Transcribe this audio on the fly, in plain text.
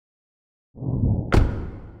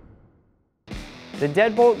The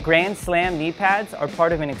Deadbolt Grandslam knee pads are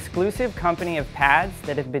part of an exclusive company of pads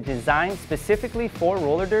that have been designed specifically for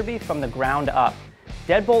roller derby from the ground up.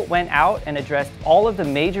 Deadbolt went out and addressed all of the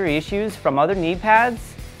major issues from other knee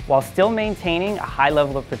pads while still maintaining a high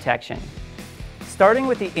level of protection. Starting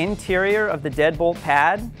with the interior of the Deadbolt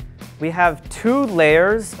pad, we have 2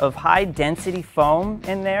 layers of high density foam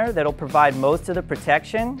in there that'll provide most of the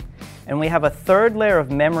protection. And we have a 3rd layer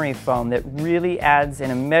of memory foam that really adds an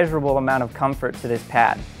immeasurable amount of comfort to this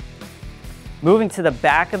pad. Moving to the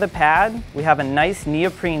back of the pad, we have a nice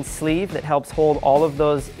neoprene sleeve that helps hold all of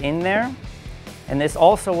those in there. And this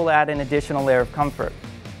also will add an additional layer of comfort.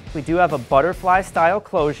 We do have a butterfly style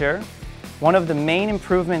closure. One of the main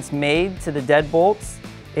improvements made to the Deadbolts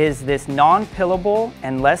is this non-pillable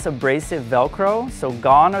and less abrasive Velcro. So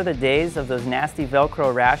gone are the days of those nasty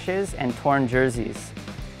Velcro rashes and torn jerseys.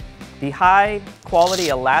 The high quality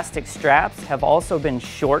elastic straps have also been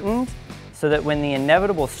shortened so that when the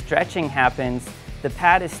inevitable stretching happens, the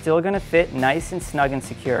pad is still going to fit nice and snug and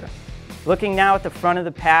secure. Looking now at the front of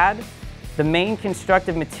the pad, the main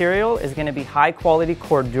constructive material is going to be high quality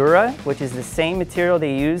Cordura, which is the same material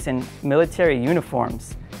they use in military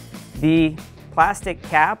uniforms. The plastic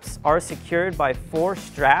caps are secured by 4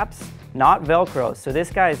 straps, not Velcro, so this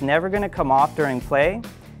guy is never going to come off during play.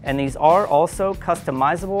 And these are also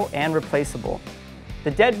customizable and replaceable. The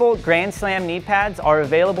Deadbolt Grandslam knee pads are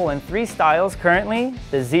available in 3 styles currently: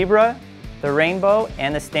 the Zebra, the Rainbow,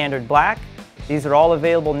 and the Standard Black. These are all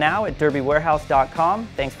available now at derbywarehouse.com.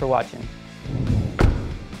 Thanks for watching.